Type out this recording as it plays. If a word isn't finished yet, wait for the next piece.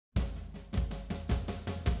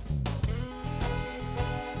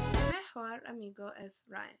amigo es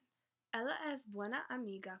Ryan. Ella es buena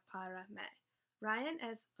amiga para mí. Ryan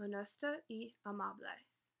es honesto y amable.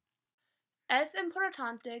 Es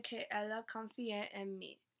importante que ella confíe en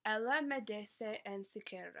mí. Ella me dice en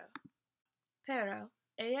secreto. Pero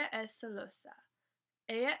ella es celosa.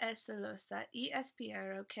 Ella es celosa y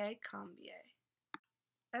espero que cambie.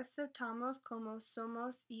 Aceptamos como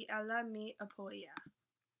somos y ella me apoya.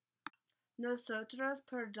 Nosotros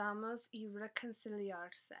perdamos y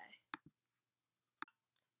reconciliarse.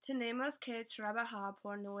 Tenemos que trabajar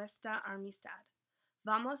por nuestra amistad.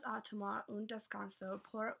 Vamos a tomar un descanso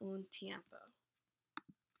por un tiempo.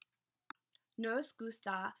 Nos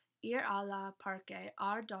gusta ir a la parque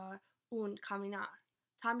a dar un caminar.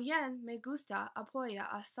 También me gusta apoyar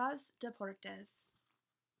a sus deportes.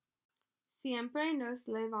 Siempre nos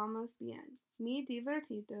llevamos bien. Me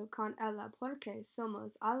divertido con ella porque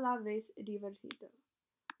somos a la vez divertido.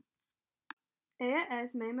 Ella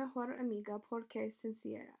es mi mejor amiga porque es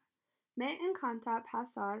sincera. Me encanta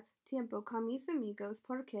pasar tiempo con mis amigos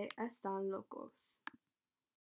porque están locos.